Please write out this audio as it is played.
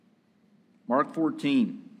Mark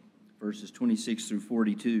 14, verses 26 through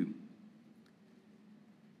 42.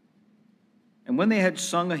 And when they had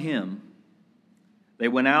sung a hymn, they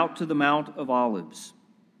went out to the Mount of Olives.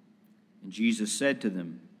 And Jesus said to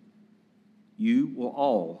them, "You will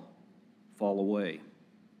all fall away.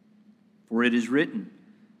 For it is written,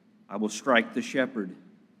 I will strike the shepherd,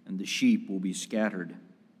 and the sheep will be scattered.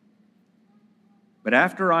 But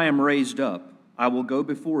after I am raised up, I will go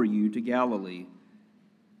before you to Galilee."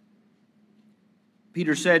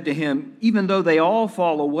 Peter said to him, "Even though they all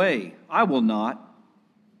fall away, I will not."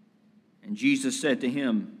 And Jesus said to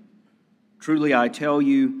him, "Truly I tell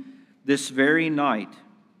you, this very night,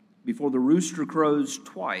 before the rooster crows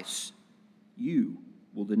twice, you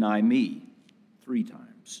will deny me 3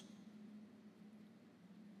 times."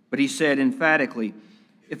 But he said emphatically,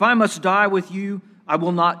 "If I must die with you, I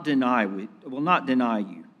will not deny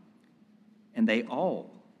you." And they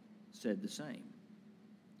all said the same.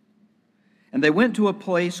 And they went to a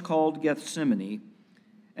place called Gethsemane,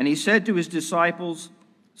 and he said to his disciples,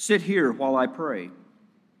 "Sit here while I pray."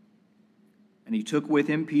 And he took with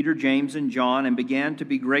him Peter, James, and John, and began to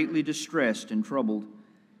be greatly distressed and troubled.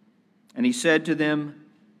 And he said to them,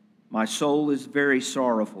 "My soul is very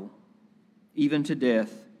sorrowful, even to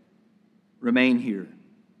death. Remain here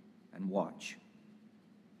and watch."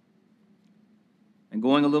 And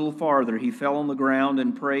going a little farther, he fell on the ground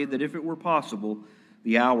and prayed that if it were possible,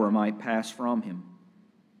 the hour might pass from him.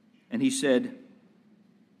 And he said,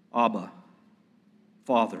 "Abba,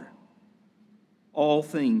 Father, all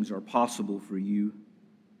things are possible for you.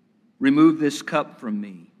 Remove this cup from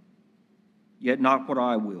me. Yet not what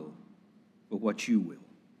I will, but what you will."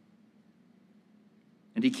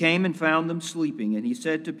 And he came and found them sleeping, and he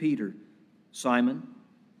said to Peter, "Simon,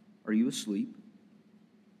 are you asleep?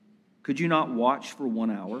 Could you not watch for 1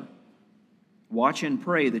 hour? Watch and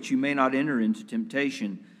pray that you may not enter into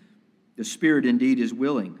temptation. The spirit indeed is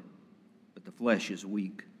willing, but the flesh is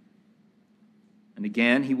weak." And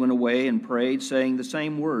again he went away and prayed, saying the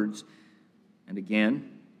same words. And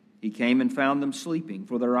again he came and found them sleeping,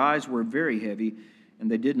 for their eyes were very heavy, and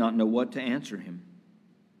they did not know what to answer him.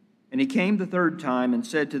 And he came the 3rd time and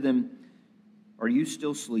said to them, "Are you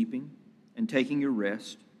still sleeping and taking your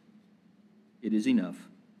rest? It is enough.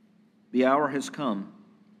 The hour has come.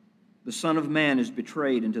 The Son of Man is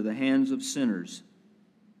betrayed into the hands of sinners.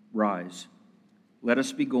 Rise, let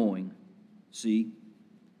us be going. See,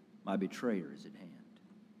 my betrayer is at hand."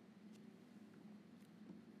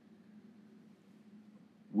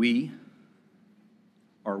 We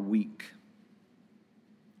are weak.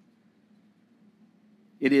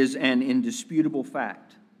 It is an indisputable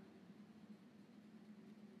fact.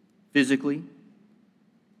 Physically,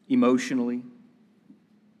 emotionally,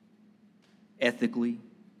 ethically,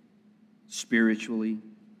 spiritually.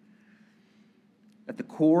 At the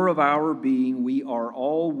core of our being, we are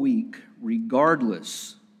all weak,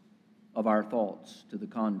 regardless of our thoughts to the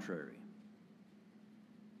contrary.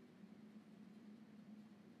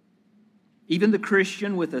 Even the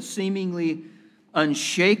Christian with a seemingly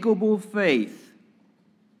unshakable faith,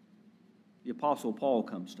 the Apostle Paul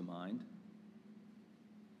comes to mind.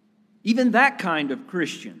 Even that kind of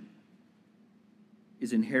Christian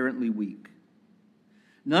is inherently weak.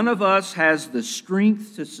 None of us has the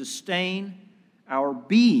strength to sustain our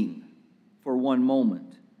being for 1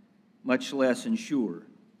 moment, much less ensure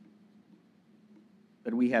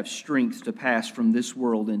that we have strength to pass from this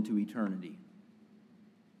world into eternity.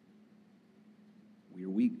 We are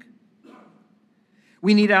weak.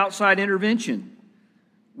 We need outside intervention.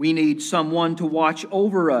 We need someone to watch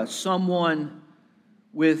over us, someone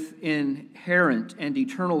with inherent and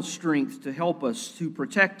eternal strength to help us, to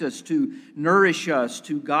protect us, to nourish us,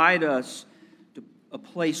 to guide us to a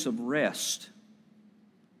place of rest.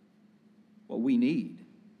 What we need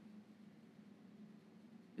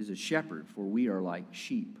is a shepherd, for we are like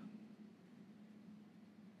sheep.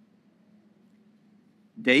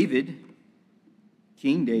 David,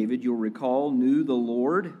 King David, you'll recall, knew the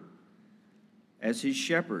Lord as his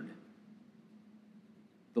shepherd.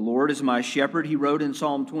 "The Lord is my shepherd," he wrote in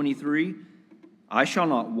Psalm 23. "I shall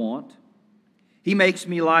not want. He makes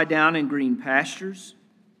me lie down in green pastures.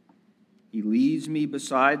 He leads me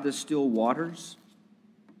beside the still waters.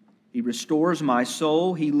 He restores my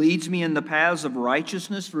soul. He leads me in the paths of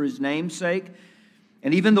righteousness for his name's sake.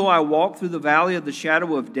 And even though I walk through the valley of the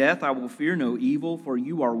shadow of death, I will fear no evil, for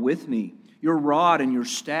you are with me. Your rod and your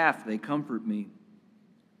staff, they comfort me.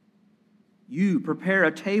 You prepare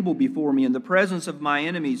a table before me in the presence of my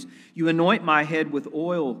enemies. You anoint my head with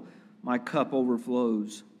oil. My cup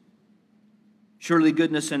overflows. Surely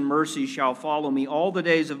goodness and mercy shall follow me all the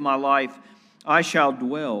days of my life. I shall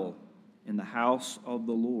dwell in the house of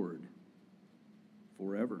the Lord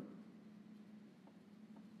forever.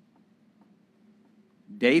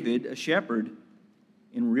 David, a shepherd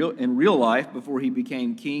in real life before he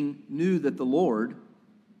became king, knew that the Lord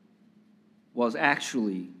was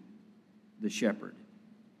actually the shepherd.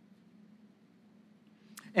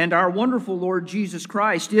 And our wonderful Lord Jesus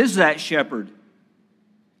Christ is that shepherd.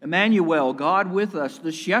 Emmanuel, God with us,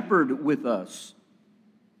 the shepherd with us.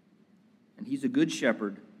 And he's a good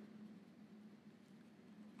shepherd.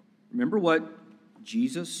 Remember what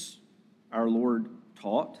Jesus, our Lord,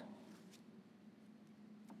 taught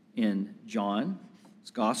in John's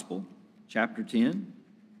Gospel, chapter 10?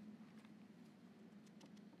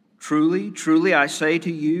 Truly, truly, I say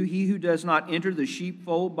to you, he who does not enter the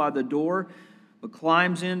sheepfold by the door, but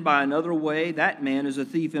climbs in by another way, that man is a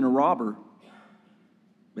thief and a robber.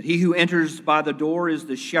 But he who enters by the door is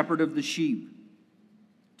the shepherd of the sheep.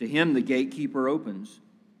 To him the gatekeeper opens.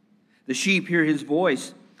 The sheep hear his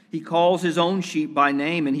voice. He calls his own sheep by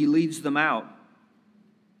name, and he leads them out.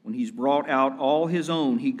 When he's brought out all his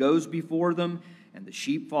own, he goes before them, and the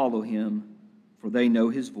sheep follow him, for they know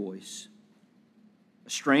his voice. A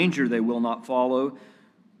stranger they will not follow,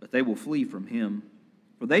 but they will flee from him,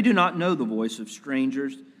 for they do not know the voice of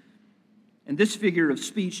strangers. And this figure of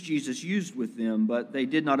speech Jesus used with them, but they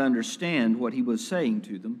did not understand what he was saying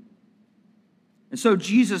to them. And so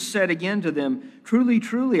Jesus said again to them, Truly,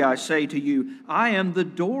 truly, I say to you, I am the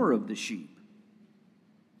door of the sheep.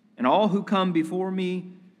 And all who came before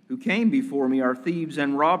me are thieves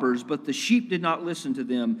and robbers, but the sheep did not listen to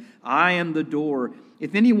them. I am the door.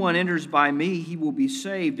 If anyone enters by me, he will be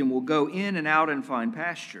saved and will go in and out and find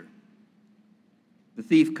pasture. The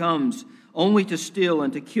thief comes only to steal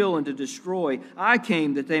and to kill and to destroy. I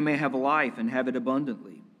came that they may have life and have it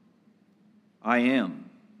abundantly. I am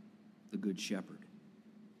the good shepherd.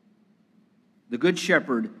 The good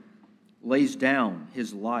shepherd lays down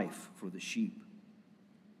his life for the sheep.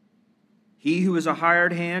 He who is a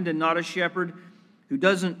hired hand and not a shepherd, who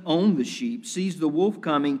doesn't own the sheep, sees the wolf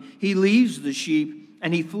coming. He leaves the sheep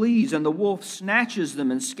and he flees, and the wolf snatches them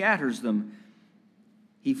and scatters them.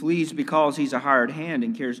 He flees because he's a hired hand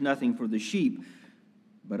and cares nothing for the sheep.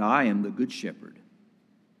 But I am the good shepherd.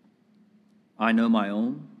 I know my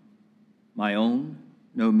own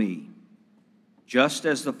know me. Just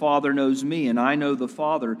as the Father knows me, and I know the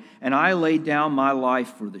Father, and I lay down my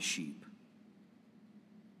life for the sheep.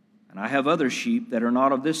 And I have other sheep that are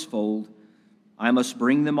not of this fold. I must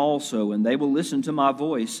bring them also, and they will listen to my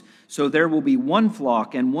voice. So there will be one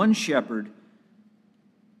flock and one shepherd.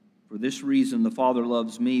 For this reason the Father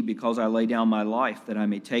loves me, because I lay down my life that I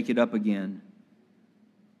may take it up again.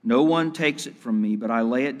 No one takes it from me, but I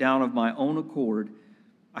lay it down of my own accord.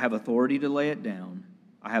 I have authority to lay it down.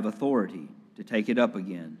 I have authority to take it up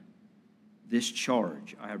again. This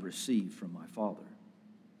charge I have received from my Father.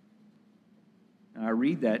 Now, I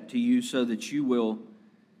read that to you so that you will,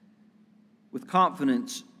 with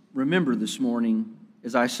confidence, remember this morning,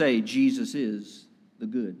 as I say, Jesus is the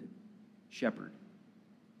good shepherd.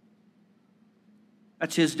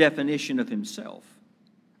 That's his definition of himself,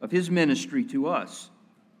 of his ministry to us.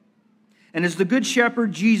 And as the good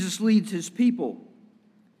shepherd, Jesus leads his people,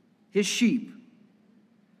 his sheep,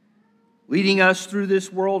 leading us through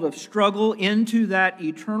this world of struggle into that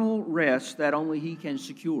eternal rest that only he can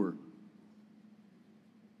secure.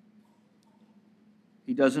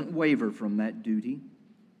 He doesn't waver from that duty.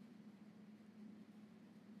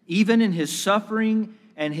 Even in his suffering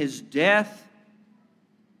and his death,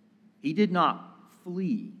 he did not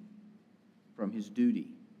flee from his duty.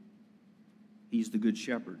 He's the good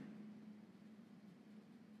shepherd.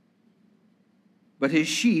 But his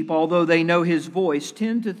sheep, although they know his voice,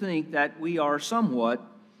 tend to think that we are somewhat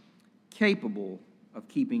capable of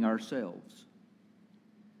keeping ourselves.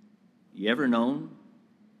 You ever known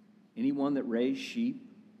anyone that raised sheep,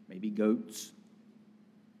 maybe goats?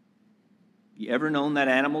 You ever known that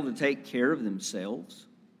animal to take care of themselves?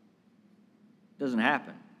 It doesn't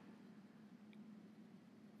happen.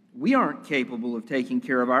 We aren't capable of taking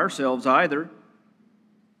care of ourselves either.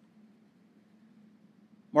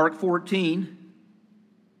 Mark 14,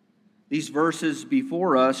 these verses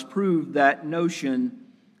before us prove that notion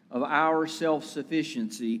of our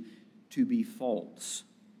self-sufficiency to be false.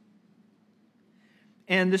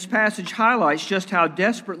 And this passage highlights just how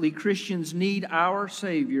desperately Christians need our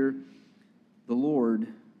Savior, the Lord,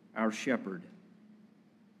 our shepherd.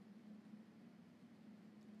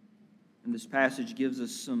 And this passage gives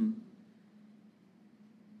us some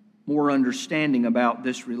more understanding about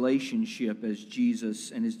this relationship as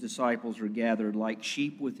Jesus and his disciples are gathered like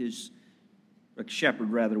shepherd with his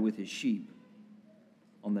sheep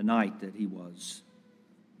on the night that he was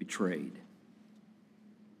betrayed.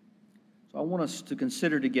 So I want us to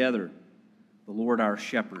consider together the Lord our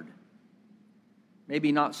shepherd.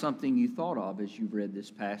 Maybe not something you thought of as you've read this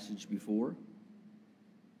passage before.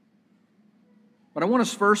 But I want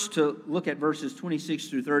us first to look at verses 26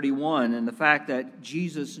 through 31 and the fact that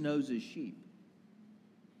Jesus knows his sheep.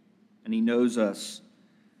 And he knows us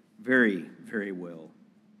very, very well,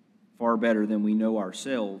 far better than we know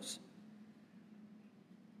ourselves.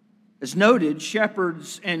 As noted,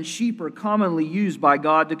 shepherds and sheep are commonly used by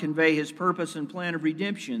God to convey his purpose and plan of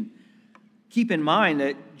redemption. Keep in mind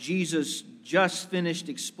that Jesus just finished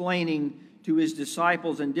explaining to his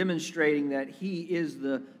disciples and demonstrating that he is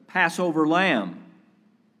the Passover lamb.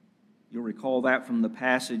 You'll recall that from the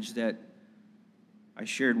passage that I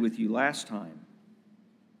shared with you last time.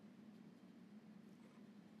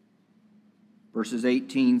 Verses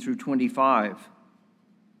 18 through 25.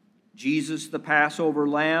 Jesus, the Passover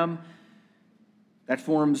lamb, that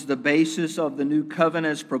forms the basis of the new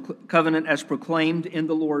covenant as proclaimed in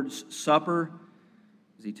the Lord's Supper.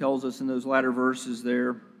 As he tells us in those latter verses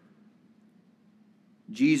there,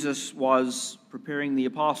 Jesus was preparing the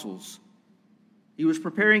apostles. He was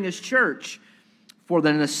preparing his church for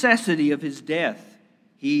the necessity of his death.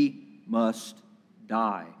 He must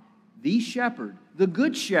die. The shepherd, the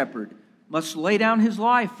good shepherd, must lay down his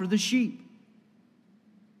life for the sheep.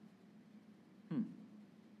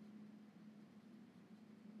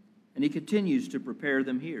 And he continues to prepare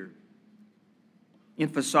them here,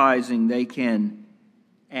 emphasizing they can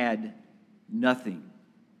add nothing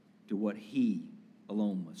to what he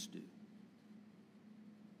alone must do.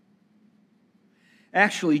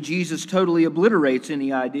 Actually, Jesus totally obliterates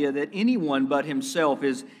any idea that anyone but himself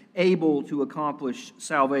is able to accomplish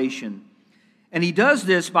salvation. And he does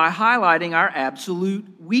this by highlighting our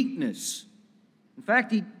absolute weakness. In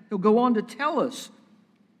fact, he'll go on to tell us,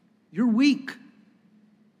 you're weak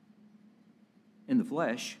in the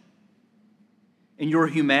flesh. In your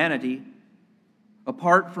humanity,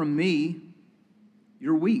 apart from me,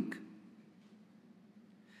 you're weak.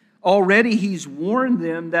 Already he's warned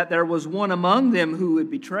them that there was one among them who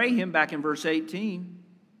would betray him back in verse 18.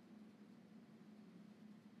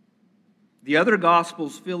 The other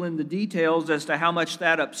Gospels fill in the details as to how much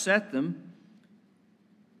that upset them,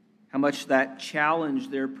 how much that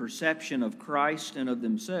challenged their perception of Christ and of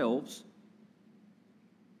themselves.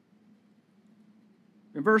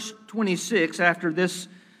 In verse 26, after this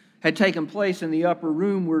had taken place in the upper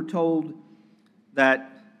room, we're told that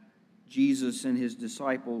Jesus and his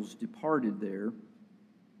disciples departed there.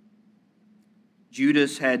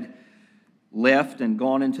 Judas had left and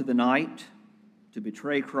gone into the night to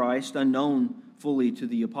betray Christ, unknown fully to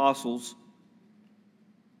the apostles.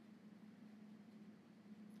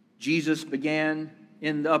 Jesus began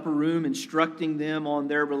in the upper room instructing them on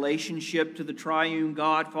their relationship to the triune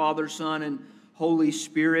God, Father, Son, and Holy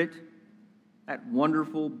Spirit. That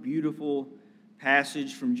wonderful, beautiful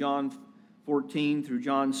passage from John 14 through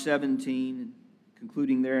John 17,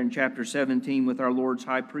 concluding there in chapter 17 with our Lord's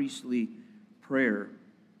high priestly prayer.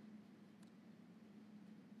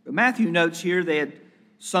 But Matthew notes here they had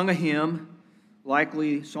sung a hymn,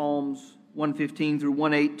 likely Psalms 115 through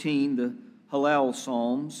 118, the Hallel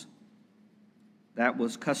Psalms. That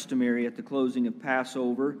was customary at the closing of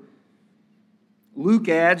Passover. Luke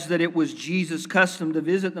adds that it was Jesus' custom to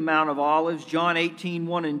visit the Mount of Olives. John 18,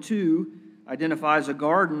 1 and 2 identifies a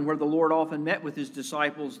garden where the Lord often met with his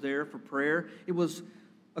disciples there for prayer. It was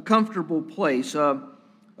a comfortable place, a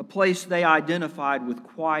place they identified with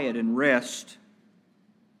quiet and rest.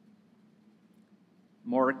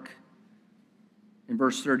 Mark, in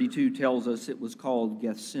verse 32, tells us it was called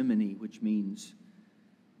Gethsemane, which means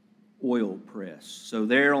oil press. So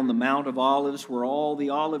there on the Mount of Olives, where all the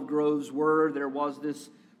olive groves were, there was this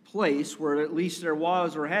place where at least there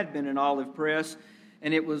was or had been an olive press,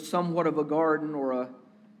 and it was somewhat of a garden or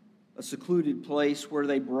a secluded place where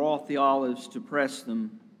they brought the olives to press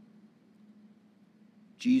them.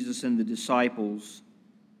 Jesus and the disciples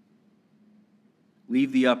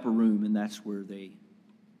leave the upper room, and that's where they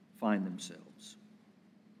find themselves.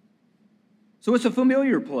 So it's a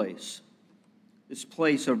familiar place, this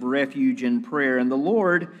place of refuge and prayer, and the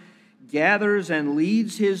Lord gathers and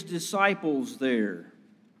leads his disciples there.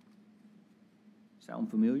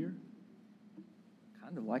 Sound familiar?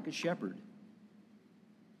 Kind of like a shepherd.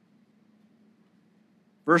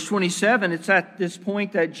 Verse 27, it's at this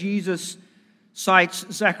point that Jesus cites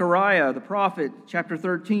Zechariah, the prophet, chapter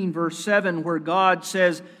 13, verse 7, where God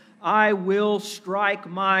says, I will strike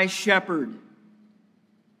my shepherd.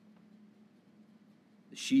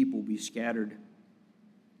 The sheep will be scattered.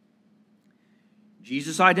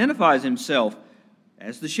 Jesus identifies himself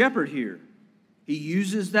as the shepherd here. He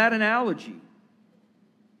uses that analogy.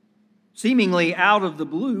 seemingly out of the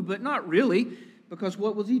blue, but not really, because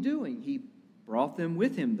what was he doing? He brought them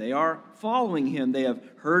with him. They are following him. They have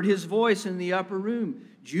heard his voice in the upper room.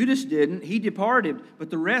 Judas didn't. He departed,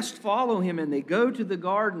 but the rest follow him, and they go to the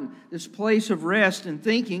garden, this place of rest, and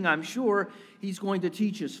thinking, I'm sure, he's going to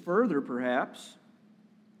teach us further, perhaps.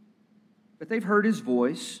 But they've heard his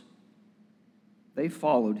voice. They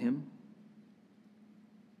followed him.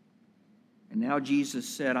 And now Jesus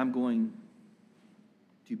said, I'm going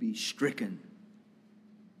to be stricken.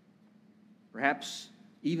 Perhaps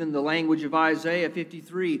even the language of Isaiah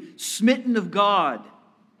 53, smitten of God,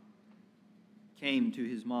 came to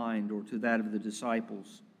his mind or to that of the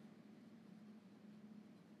disciples.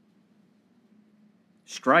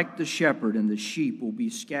 Strike the shepherd and the sheep will be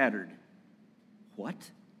scattered. What?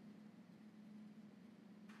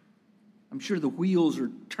 I'm sure the wheels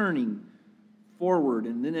are turning forward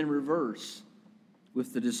and then in reverse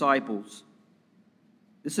with the disciples.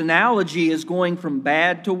 This analogy is going from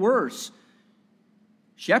bad to worse.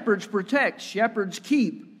 Shepherds protect, shepherds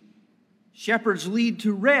keep, shepherds lead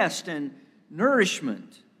to rest and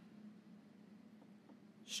nourishment.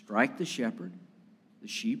 Strike the shepherd, the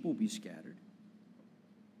sheep will be scattered.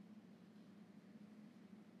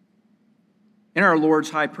 In our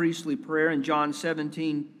Lord's high priestly prayer in John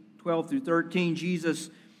 17:12 through 13,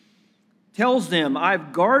 Jesus tells them,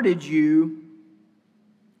 I've guarded you.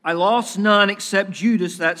 I lost none except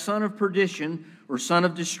Judas, that son of perdition or son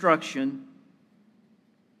of destruction.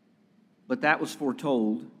 But that was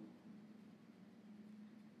foretold.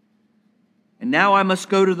 And now I must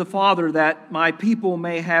go to the Father that my people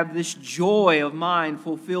may have this joy of mine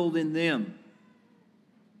fulfilled in them.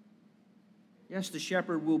 Yes, the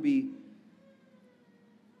shepherd will be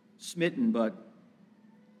smitten, but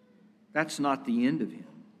that's not the end of him.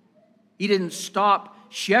 He didn't stop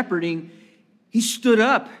shepherding. He stood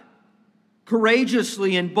up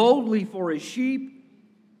courageously and boldly for his sheep.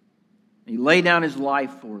 He laid down his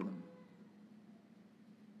life for them.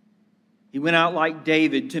 He went out like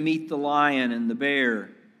David to meet the lion and the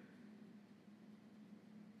bear.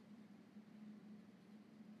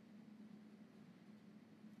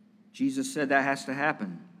 Jesus said that has to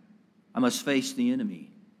happen. I must face the enemy,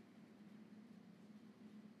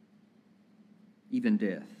 even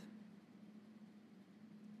death.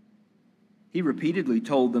 He repeatedly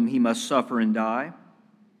told them he must suffer and die.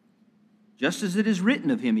 Just as it is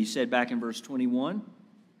written of him, he said back in verse 21.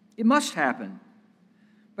 It must happen.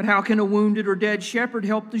 But how can a wounded or dead shepherd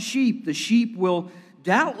help the sheep? The sheep will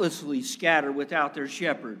doubtlessly scatter without their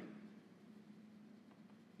shepherd.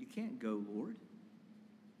 You can't go, Lord.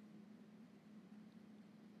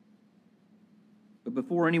 But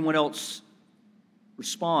before anyone else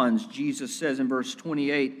responds, Jesus says in verse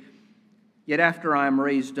 28, Yet after I am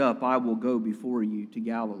raised up, I will go before you to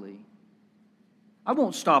Galilee. I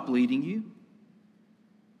won't stop leading you.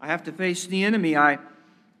 I have to face the enemy. I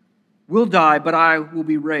will die, but I will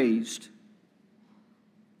be raised.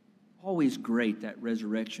 Always great, that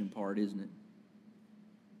resurrection part, isn't it?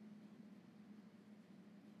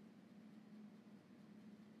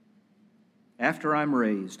 After I'm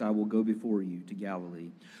raised, I will go before you to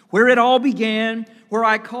Galilee. Where it all began, where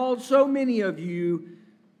I called so many of you,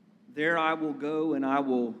 there I will go and I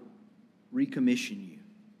will recommission you.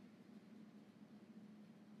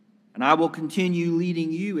 And I will continue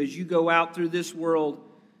leading you as you go out through this world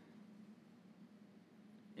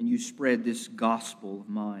and you spread this gospel of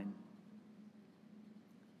mine.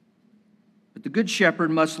 But the good shepherd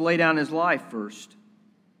must lay down his life first,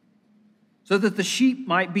 so that the sheep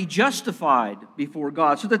might be justified before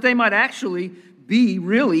God, so that they might actually be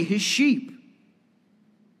really his sheep.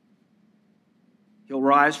 He'll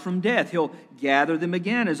rise from death. He'll gather them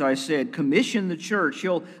again, as I said, commission the church.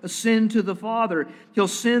 He'll ascend to the Father. He'll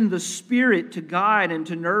send the Spirit to guide and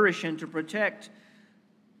to nourish and to protect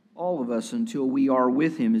all of us until we are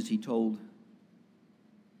with him, as he told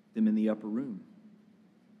them in the upper room.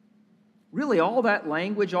 Really, all that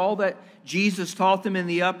language, all that Jesus taught them in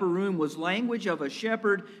the upper room was language of a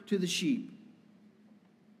shepherd to the sheep.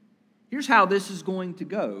 Here's how this is going to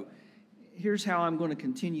go. Here's how I'm going to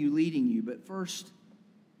continue leading you. But first,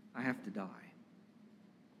 I have to die.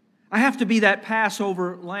 I have to be that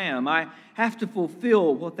Passover lamb. I have to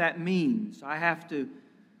fulfill what that means. I have to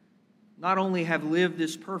not only have lived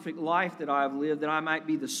this perfect life that I have lived, that I might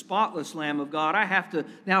be the spotless Lamb of God. I have to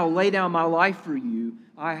now lay down my life for you.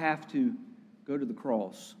 I have to go to the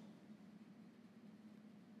cross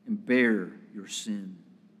and bear your sin,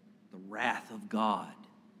 the wrath of God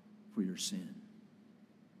for your sin.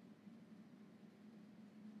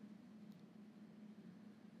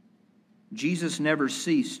 Jesus never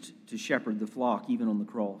ceased to shepherd the flock, even on the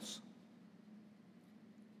cross.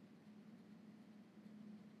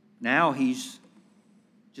 Now he's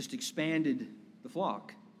just expanded the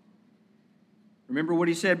flock. Remember what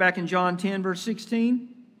he said back in John 10, verse 16?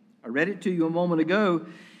 I read it to you a moment ago.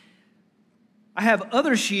 I have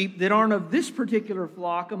other sheep that aren't of this particular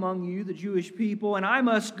flock among you, the Jewish people, and I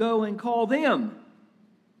must go and call them,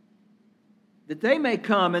 that they may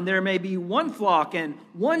come and there may be one flock and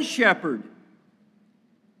one shepherd.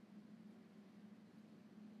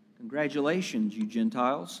 Congratulations, you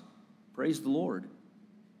Gentiles. Praise the Lord.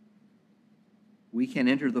 We can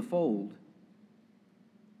enter the fold.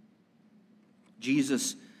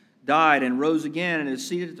 Jesus died and rose again and is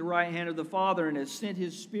seated at the right hand of the Father and has sent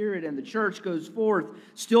His Spirit, and the church goes forth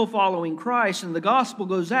still following Christ, and the gospel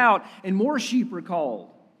goes out and more sheep are called.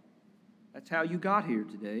 That's how you got here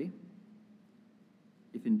today,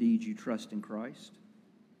 if indeed you trust in Christ.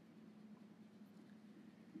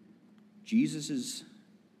 Jesus has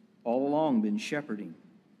all along been shepherding.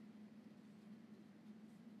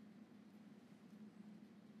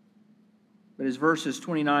 But as verses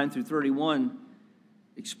 29 through 31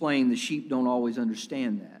 explain, the sheep don't always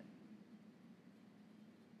understand that.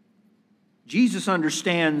 Jesus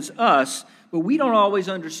understands us, but we don't always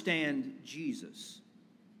understand Jesus,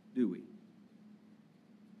 do we?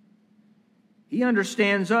 He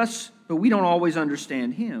understands us, but we don't always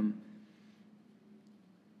understand Him.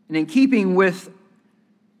 And in keeping with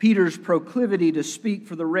Peter's proclivity to speak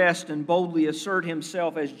for the rest and boldly assert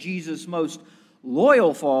himself as Jesus' most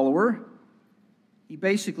loyal follower, he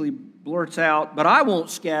basically blurts out, "But I won't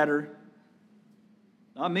scatter.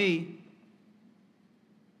 Not me.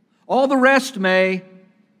 All the rest may.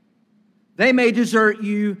 They may desert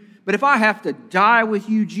you, but if I have to die with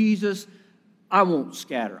you, Jesus, I won't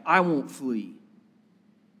scatter. I won't flee."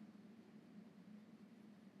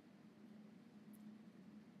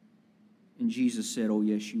 And Jesus said, "Oh,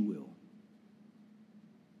 yes, you will."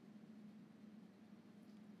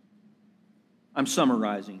 I'm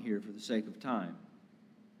summarizing here for the sake of time.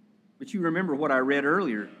 But you remember what I read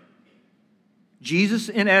earlier. Jesus,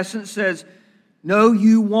 in essence, says, "No,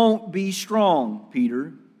 you won't be strong,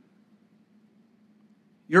 Peter.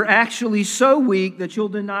 You're actually so weak that you'll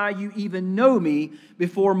deny you even know me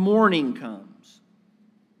before morning comes."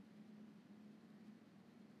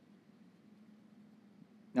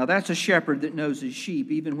 Now that's a shepherd that knows his sheep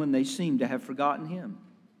even when they seem to have forgotten him.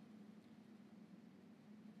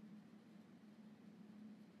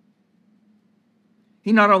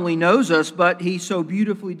 He not only knows us, but he so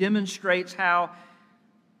beautifully demonstrates how,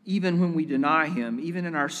 even when we deny him, even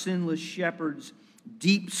in our sinless shepherd's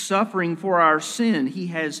deep suffering for our sin, he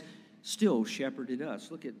has still shepherded us.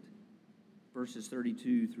 Look at verses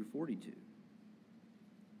 32 through 42.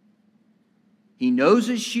 He knows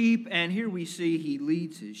his sheep, and here we see he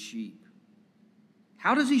leads his sheep.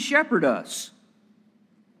 How does he shepherd us?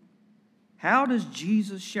 How does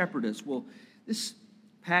Jesus shepherd us? Well, this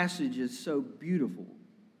passage is so beautiful.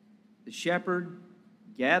 The shepherd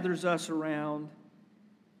gathers us around,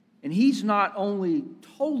 and he's not only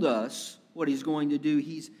told us what he's going to do,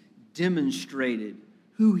 he's demonstrated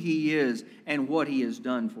who he is and what he has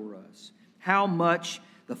done for us. How much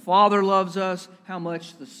the Father loves us, how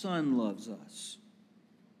much the Son loves us.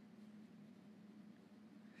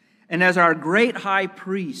 And as our great high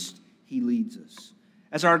priest, he leads us.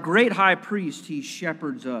 As our great high priest, he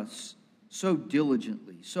shepherds us so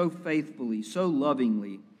diligently, so faithfully, so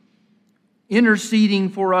lovingly, interceding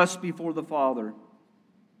for us before the Father.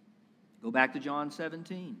 Go back to John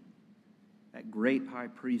 17, that great high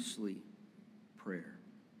priestly prayer,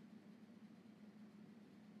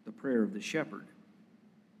 the prayer of the shepherd.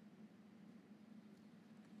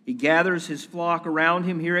 He gathers his flock around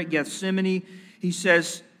him here at Gethsemane. He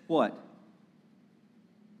says, what?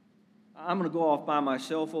 I'm going to go off by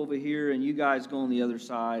myself over here, and you guys go on the other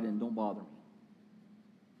side and don't bother me.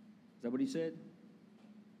 Is that what he said?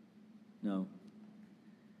 No.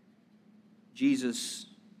 Jesus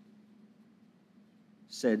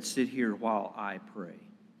said, "Sit here while I pray.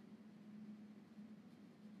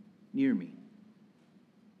 Near me."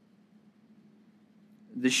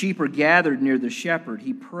 The sheep are gathered near the shepherd.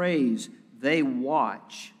 He prays. They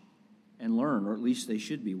watch and learn, or at least they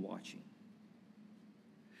should be watching.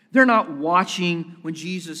 They're not watching when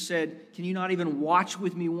Jesus said, "Can you not even watch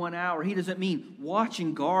with me 1 hour?" He doesn't mean watch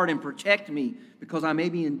and guard and protect me because I may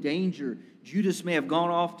be in danger. Judas may have gone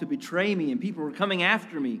off to betray me and people are coming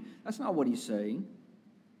after me. That's not what he's saying.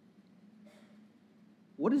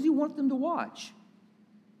 What does he want them to watch?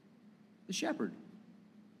 The shepherd.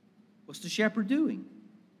 What's the shepherd doing?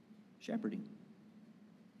 Shepherding.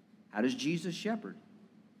 How does Jesus shepherd?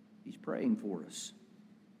 He's praying for us.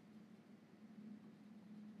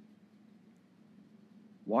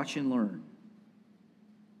 Watch and learn.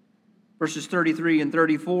 Verses 33 and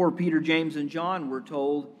 34, Peter, James, and John, we're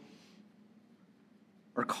told,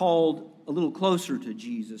 are called a little closer to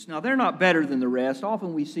Jesus. Now, they're not better than the rest.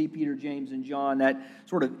 Often we see Peter, James, and John,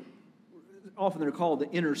 often they're called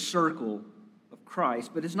the inner circle of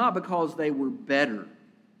Christ, but it's not because they were better.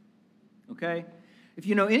 Okay? If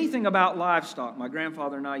you know anything about livestock, my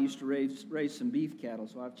grandfather and I used to raise some beef cattle,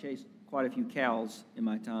 so I've chased quite a few cows in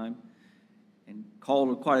my time and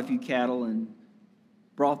called quite a few cattle and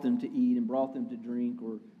brought them to eat and brought them to drink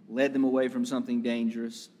or led them away from something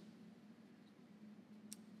dangerous.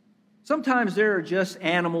 Sometimes there are just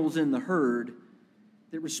animals in the herd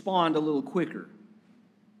that respond a little quicker.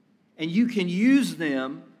 And you can use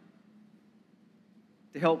them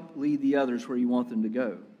to help lead the others where you want them to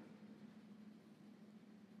go.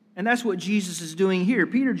 And that's what Jesus is doing here.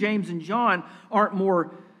 Peter, James, and John aren't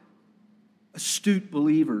more astute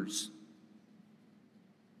believers.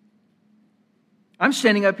 I'm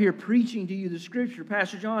standing up here preaching to you the Scripture.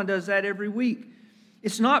 Pastor John does that every week.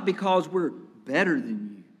 It's not because we're better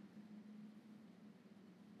than you.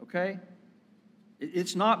 Okay?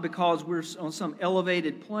 It's not because we're on some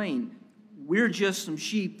elevated plane. We're just some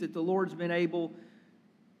sheep that the Lord's been able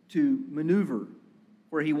to maneuver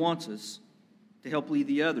where He wants us to help lead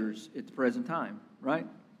the others at the present time, right?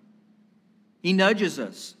 He nudges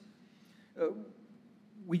us.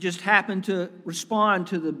 We just happen to respond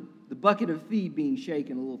to the bucket of feed being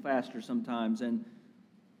shaken a little faster sometimes, and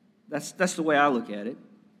that's the way I look at it.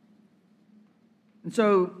 And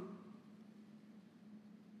so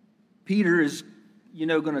Peter is, going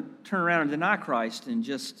to turn around and deny Christ in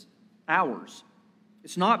just hours.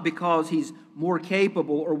 It's not because he's more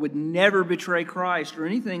capable or would never betray Christ or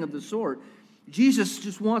anything of the sort. Jesus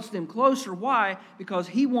just wants them closer. Why? Because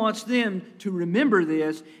He wants them to remember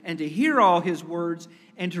this and to hear all His words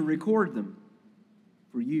and to record them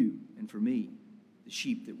for you and for me, the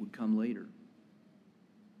sheep that would come later.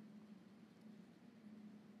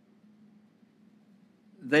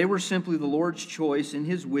 They were simply the Lord's choice in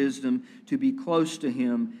His wisdom to be close to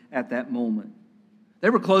Him at that moment. They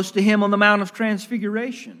were close to Him on the Mount of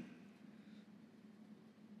Transfiguration.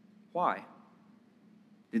 Why?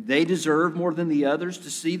 Did they deserve more than the others to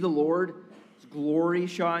see the Lord's glory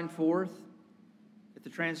shine forth at the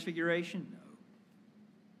Transfiguration? No.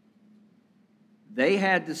 They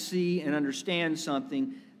had to see and understand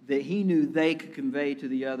something that He knew they could convey to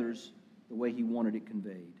the others the way He wanted it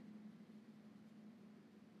conveyed.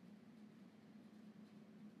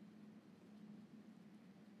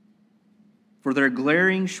 For their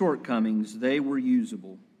glaring shortcomings, they were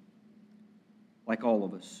usable, like all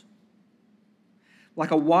of us.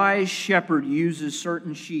 Like a wise shepherd uses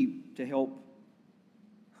certain sheep to help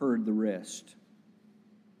herd the rest.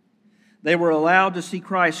 They were allowed to see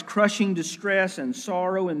Christ's crushing distress and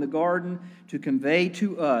sorrow in the garden to convey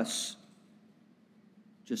to us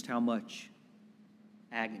just how much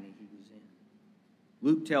agony He was in.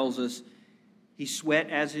 Luke tells us He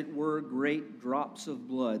sweat, as it were, great drops of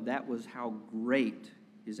blood. That was how great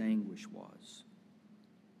His anguish was.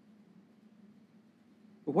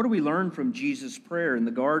 But what do we learn from Jesus' prayer in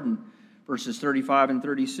the garden, verses 35 and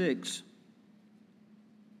 36?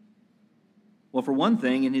 Well, for one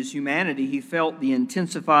thing, in His humanity, He felt the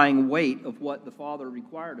intensifying weight of what the Father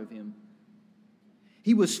required of Him.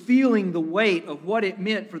 He was feeling the weight of what it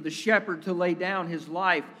meant for the shepherd to lay down his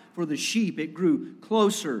life for the sheep. It grew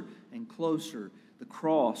closer and closer. The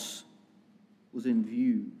cross was in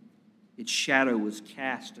view. Its shadow was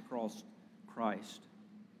cast across Christ.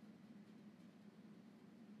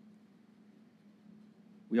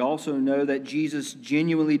 We also know that Jesus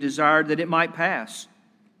genuinely desired that it might pass.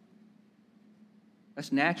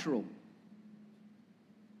 That's natural.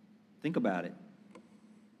 Think about it.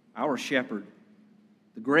 Our shepherd,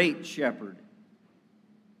 the great shepherd,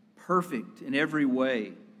 perfect in every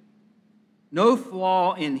way, no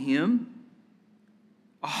flaw in Him,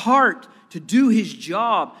 a heart to do His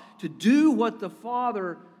job, to do what the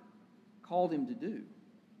Father called Him to do.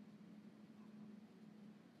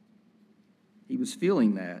 He was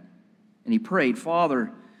feeling that, and He prayed,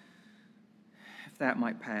 Father, if that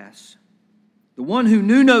might pass. The one who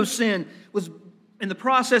knew no sin was in the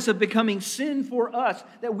process of becoming sin for us,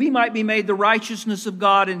 that we might be made the righteousness of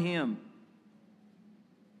God in Him.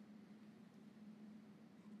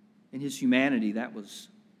 In His humanity, that was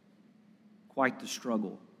quite the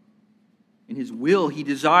struggle. In His will, He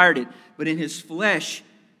desired it, but in His flesh,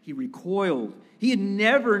 He recoiled. He had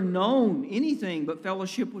never known anything but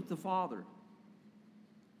fellowship with the Father.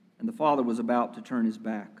 And the Father was about to turn His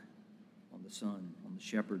back on the Son, on the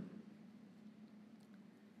shepherd.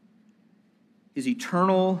 His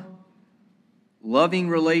eternal loving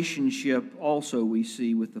relationship also we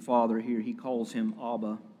see with the Father here. He calls him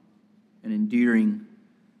Abba, an endearing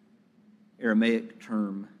Aramaic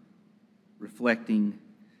term reflecting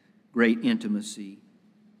great intimacy,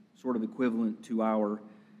 sort of equivalent to our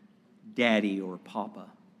daddy or papa.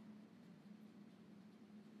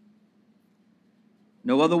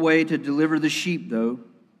 No other way to deliver the sheep, though,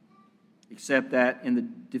 except that in the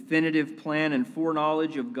definitive plan and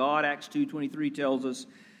foreknowledge of God, Acts 2:23 tells us,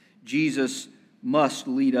 Jesus must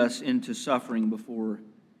lead us into suffering before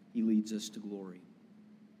he leads us to glory.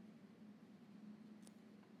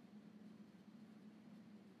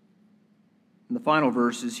 In the final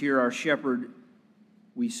verses here, our shepherd,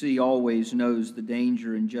 we see, always knows the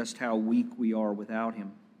danger and just how weak we are without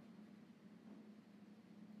him.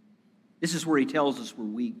 This is where he tells us we're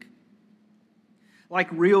weak. Like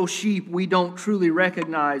real sheep, we don't truly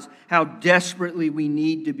recognize how desperately we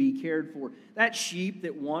need to be cared for. That sheep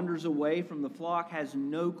that wanders away from the flock has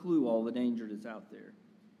no clue all the danger that's out there.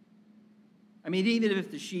 I mean, even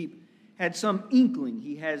if the sheep had some inkling,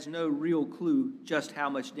 he has no real clue just how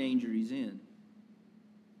much danger he's in.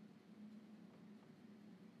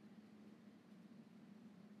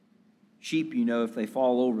 Sheep, you know, if they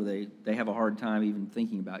fall over, they have a hard time even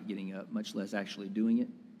thinking about getting up, much less actually doing it.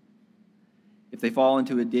 If they fall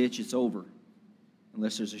into a ditch, it's over,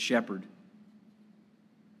 unless there's a shepherd.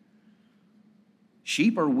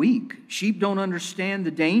 Sheep are weak. Sheep don't understand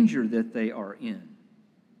the danger that they are in.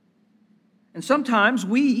 And sometimes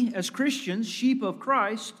we, as Christians, sheep of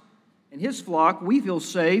Christ and his flock, we feel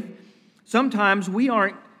safe. Sometimes we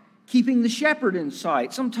aren't keeping the shepherd in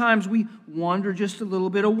sight. Sometimes we wander just a little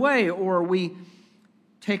bit away, or we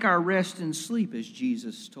take our rest and sleep, as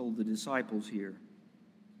Jesus told the disciples here.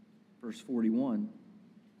 Verse 41.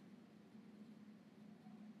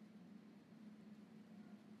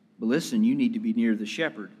 But listen, you need to be near the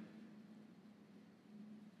shepherd.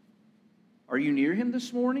 Are you near him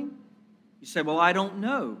this morning? You say, well, I don't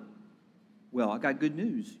know. Well, I got good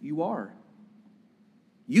news. You are.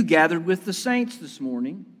 You gathered with the saints this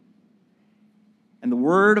morning, and the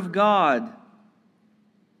Word of God,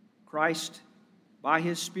 Christ, by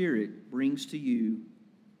his Spirit, brings to you.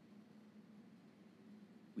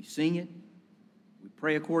 We sing it, we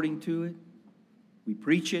pray according to it, we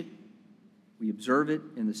preach it, we observe it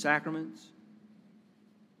in the sacraments.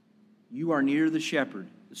 You are near the shepherd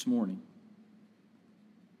this morning.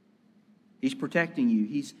 He's protecting you,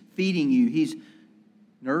 he's feeding you, he's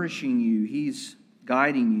nourishing you, he's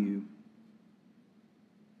guiding you.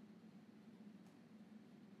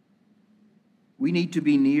 We need to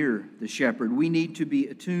be near the shepherd. We need to be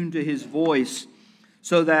attuned to his voice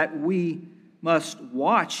so that we must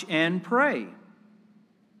watch and pray.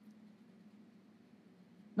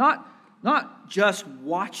 Not just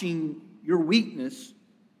watching your weakness.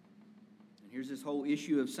 And here's this whole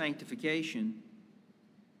issue of sanctification.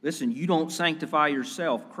 Listen, you don't sanctify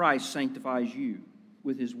yourself. Christ sanctifies you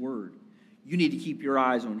with his word. You need to keep your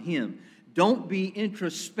eyes on him. Don't be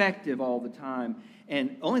introspective all the time.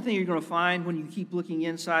 And the only thing you're going to find when you keep looking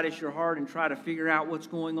inside at your heart and try to figure out what's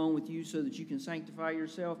going on with you so that you can sanctify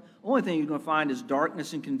yourself, the only thing you're going to find is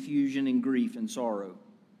darkness and confusion and grief and sorrow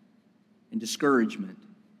and discouragement.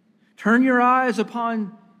 Turn your eyes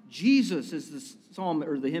upon Jesus, as the psalm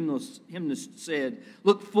or the hymnist said.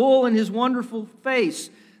 Look full in his wonderful face.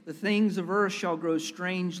 The things of earth shall grow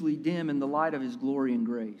strangely dim in the light of his glory and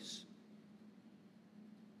grace.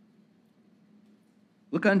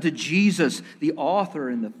 Look unto Jesus, the author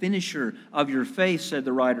and the finisher of your faith, said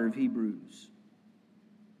the writer of Hebrews.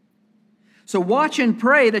 So watch and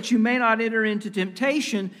pray that you may not enter into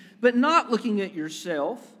temptation, but not looking at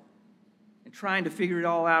yourself and trying to figure it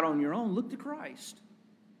all out on your own. Look to Christ.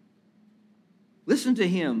 Listen to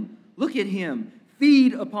him. Look at him.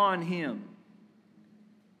 Feed upon him.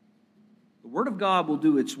 The Word of God will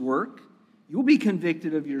do its work. You'll be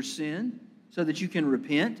convicted of your sin so that you can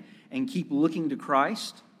repent and keep looking to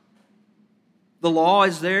Christ. The law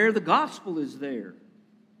is there, the gospel is there.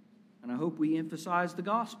 And I hope we emphasize the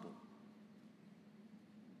gospel.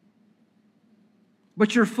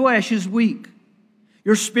 But your flesh is weak.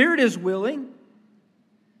 Your spirit is willing.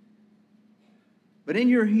 But in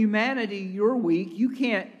your humanity, you're weak. You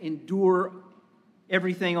can't endure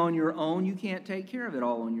everything on your own. You can't take care of it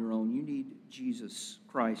all on your own. You need Jesus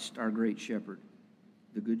Christ, our great shepherd,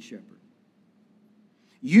 the good shepherd.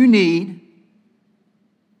 You need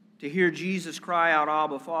to hear Jesus cry out,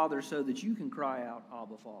 Abba, Father, so that you can cry out,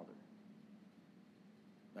 Abba, Father.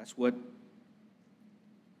 That's what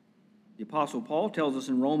the Apostle Paul tells us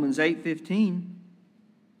in Romans 8:15.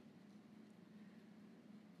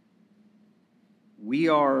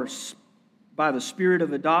 by the Spirit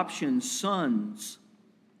of adoption, sons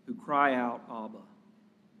who cry out, Abba,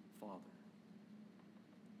 Father.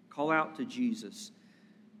 Call out to Jesus.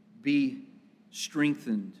 Be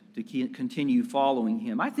strengthened to continue following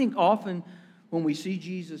Him. I think often when we see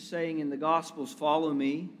Jesus saying in the Gospels, follow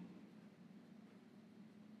me,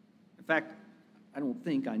 in fact, I don't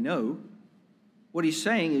think I know, what He's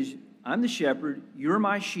saying is, I'm the shepherd, you're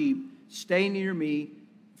my sheep, stay near me,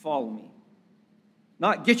 follow me.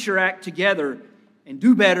 Not get your act together and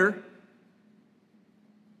do better.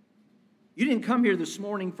 You didn't come here this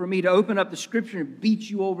morning for me to open up the Scripture and beat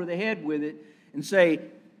you over the head with it and say,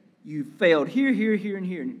 you failed here, here, here, and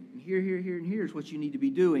here, and here, here, here, and here is what you need to be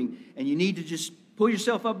doing, and you need to just pull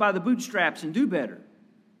yourself up by the bootstraps and do better.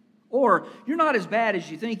 Or, you're not as bad as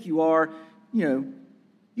you think you are, you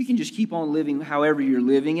can just keep on living however you're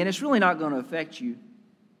living, and it's really not going to affect you,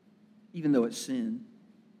 even though it's sin.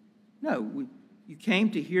 No, you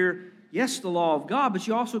came to hear, yes, the law of God, but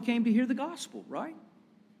you also came to hear the gospel, right?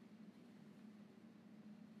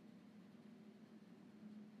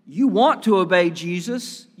 You want to obey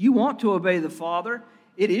Jesus. You want to obey the Father.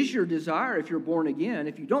 It is your desire if you're born again.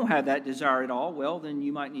 If you don't have that desire at all, well, then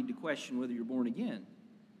you might need to question whether you're born again.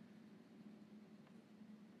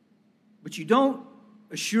 But you don't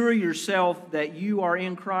assure yourself that you are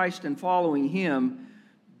in Christ and following Him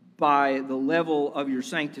by the level of your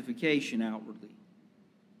sanctification outwardly.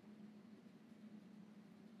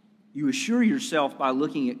 You assure yourself by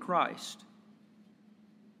looking at Christ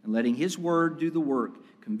and letting His Word do the work,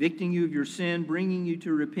 convicting you of your sin, bringing you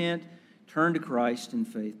to repent, turn to Christ in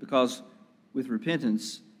faith. Because with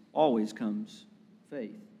repentance always comes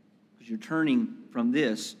faith. Because you're turning from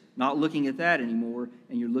this, not looking at that anymore,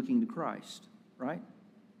 and you're looking to Christ, right?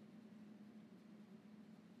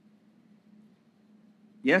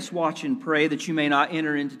 Yes, watch and pray that you may not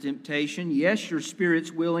enter into temptation. Yes, your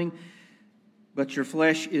spirit's willing, but your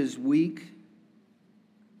flesh is weak.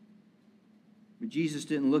 But Jesus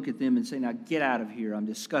didn't look at them and say, now get out of here. I'm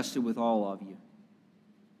disgusted with all of you.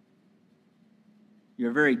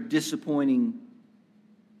 You're a very disappointing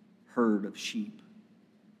herd of sheep.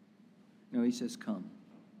 No, He says, come.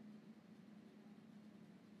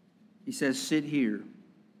 He says, sit here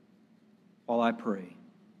while I pray.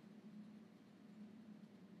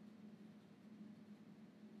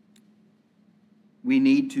 We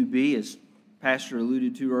need to be, as Pastor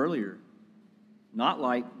alluded to earlier, not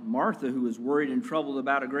like Martha, who was worried and troubled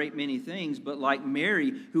about a great many things, but like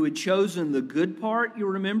Mary, who had chosen the good part, you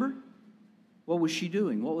remember? What was she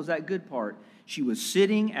doing? What was that good part? She was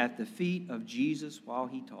sitting at the feet of Jesus while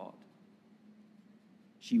He taught.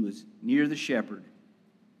 She was near the shepherd,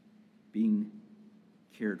 being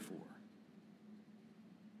cared for.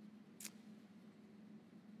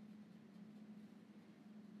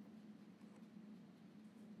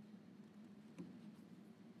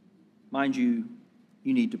 Mind you,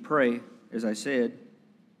 you need to pray, as I said.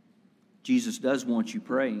 Jesus does want you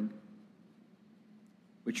praying.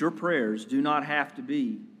 But your prayers do not have to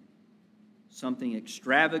be something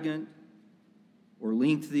extravagant or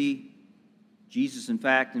lengthy. Jesus, in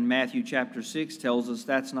fact, in Matthew chapter 6 tells us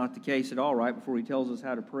that's not the case at all, right before He tells us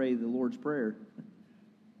how to pray the Lord's Prayer.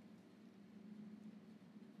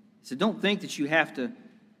 So don't think that you have to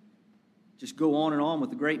just go on and on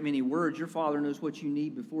with a great many words. Your Father knows what you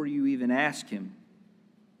need before you even ask Him.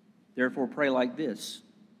 Therefore, pray like this.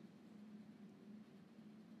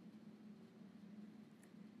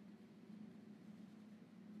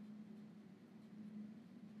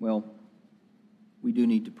 Well, we do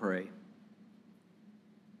need to pray.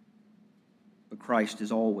 But Christ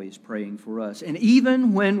is always praying for us. And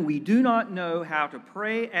even when we do not know how to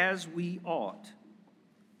pray as we ought,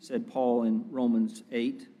 said Paul in Romans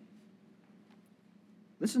 8,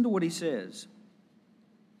 listen to what he says.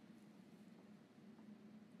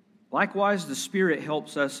 Likewise, the Spirit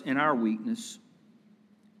helps us in our weakness.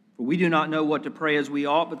 For we do not know what to pray as we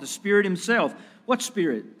ought, but the Spirit Himself. What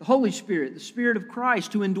Spirit? The Holy Spirit, the Spirit of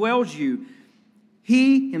Christ who indwells you.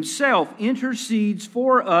 He Himself intercedes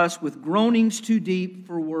for us with groanings too deep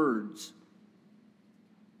for words.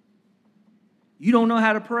 You don't know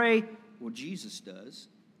how to pray? Well, Jesus does.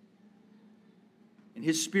 And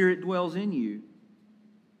His Spirit dwells in you.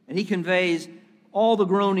 And He conveys all the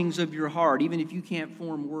groanings of your heart, even if you can't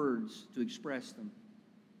form words to express them.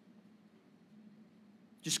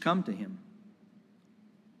 Just come to Him.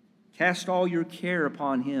 Cast all your care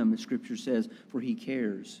upon Him, the Scripture says, for He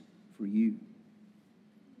cares for you.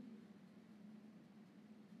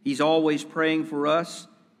 He's always praying for us.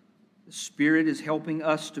 The Spirit is helping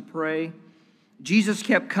us to pray. Jesus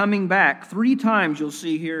kept coming back 3 times, you'll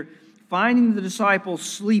see here, finding the disciples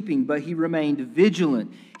sleeping, but he remained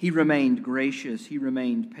vigilant. He remained gracious. He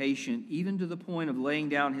remained patient, even to the point of laying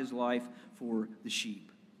down his life for the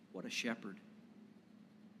sheep. What a shepherd.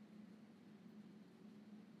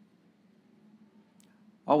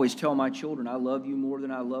 I always tell my children, I love you more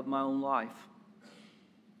than I love my own life.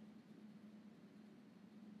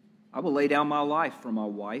 I will lay down my life for my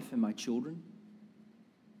wife and my children.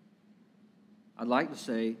 I'd like to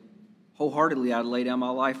say, wholeheartedly, I'd lay down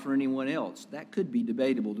my life for anyone else. That could be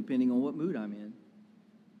debatable depending on what mood I'm in.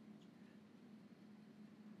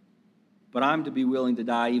 But I'm to be willing to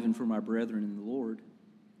die even for my brethren in the Lord.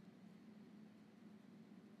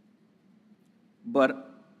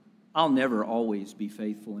 But I'll never always be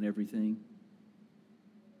faithful in everything.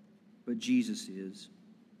 But Jesus is.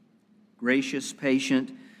 Gracious,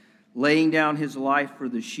 patient, laying down his life for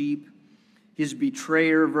the sheep. His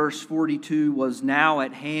betrayer, verse 42, was now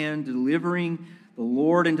at hand, delivering the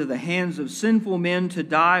Lord into the hands of sinful men to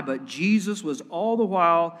die, but Jesus was all the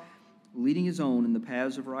while leading his own in the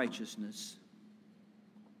paths of righteousness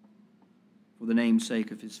for the name's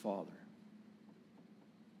sake of his Father.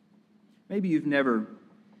 Maybe you've never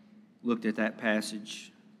looked at that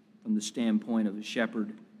passage from the standpoint of a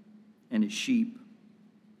shepherd and his sheep,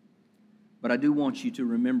 but I do want you to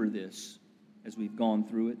remember this as we've gone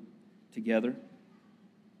through it together.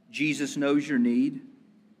 Jesus knows your need.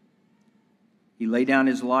 He laid down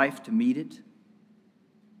his life to meet it.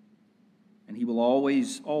 And he will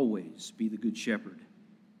always, always be the good shepherd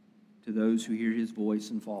to those who hear his voice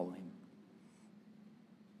and follow him.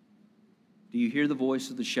 Do you hear the voice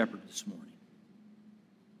of the shepherd this morning?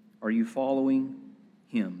 Are you following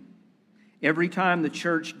him? Every time the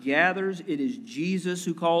church gathers, it is Jesus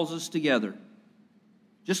who calls us together.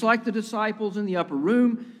 Just like the disciples in the upper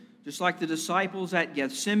room, just like the disciples at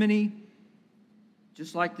Gethsemane,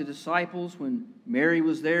 just like the disciples when Mary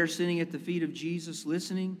was there sitting at the feet of Jesus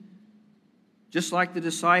listening, just like the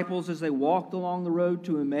disciples as they walked along the road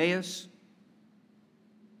to Emmaus,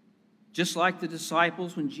 just like the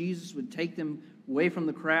disciples when Jesus would take them away from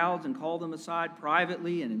the crowds and call them aside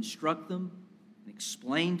privately and instruct them and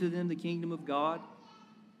explain to them the kingdom of God.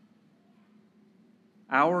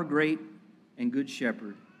 Our great and good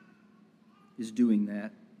shepherd is doing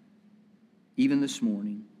that even this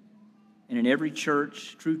morning and in every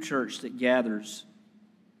church, true church that gathers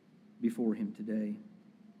before him today,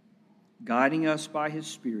 guiding us by his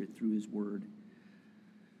Spirit through his word.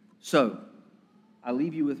 So, I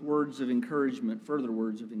leave you with words of encouragement, further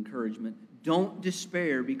words of encouragement. Don't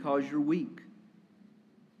despair because you're weak.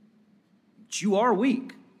 But you are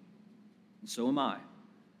weak, and so am I.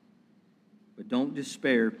 But don't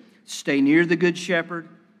despair. Stay near the Good Shepherd.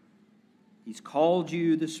 He's called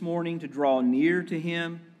you this morning to draw near to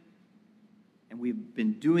him, and we've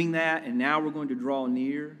been doing that, and now we're going to draw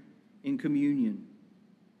near in communion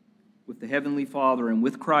with the Heavenly Father and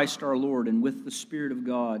with Christ our Lord and with the Spirit of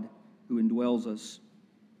God who indwells us.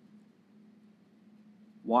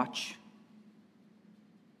 Watch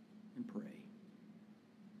and pray.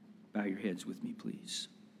 Bow your heads with me, please.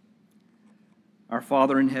 Our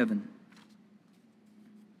Father in heaven,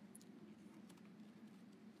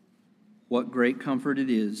 what great comfort it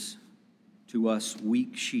is to us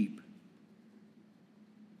weak sheep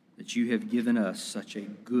that you have given us such a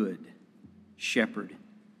good shepherd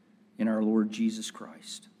in our Lord Jesus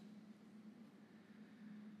Christ.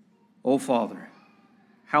 Oh, Father,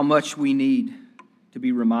 how much we need to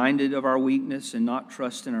be reminded of our weakness and not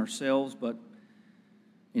trust in ourselves, but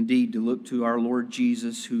indeed to look to our Lord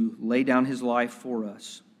Jesus who laid down his life for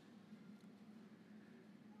us.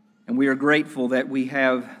 And we are grateful that we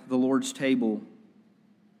have the Lord's table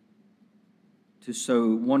to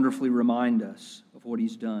so wonderfully remind us of what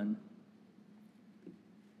he's done.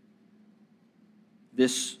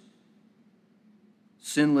 This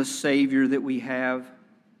sinless Savior that we have,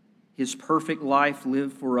 his perfect life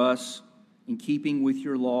lived for us in keeping with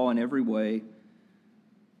your law in every way.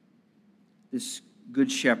 This good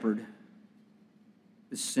shepherd,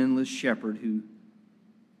 this sinless shepherd who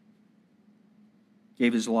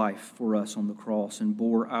gave his life for us on the cross and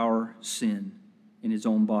bore our sin in his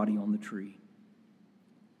own body on the tree.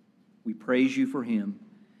 We praise you for him.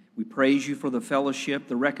 We praise you for the fellowship,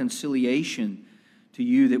 the reconciliation to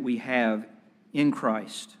you that we have in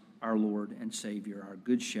Christ, our Lord and Savior, our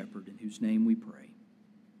good shepherd, in whose name we pray.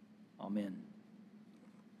 Amen.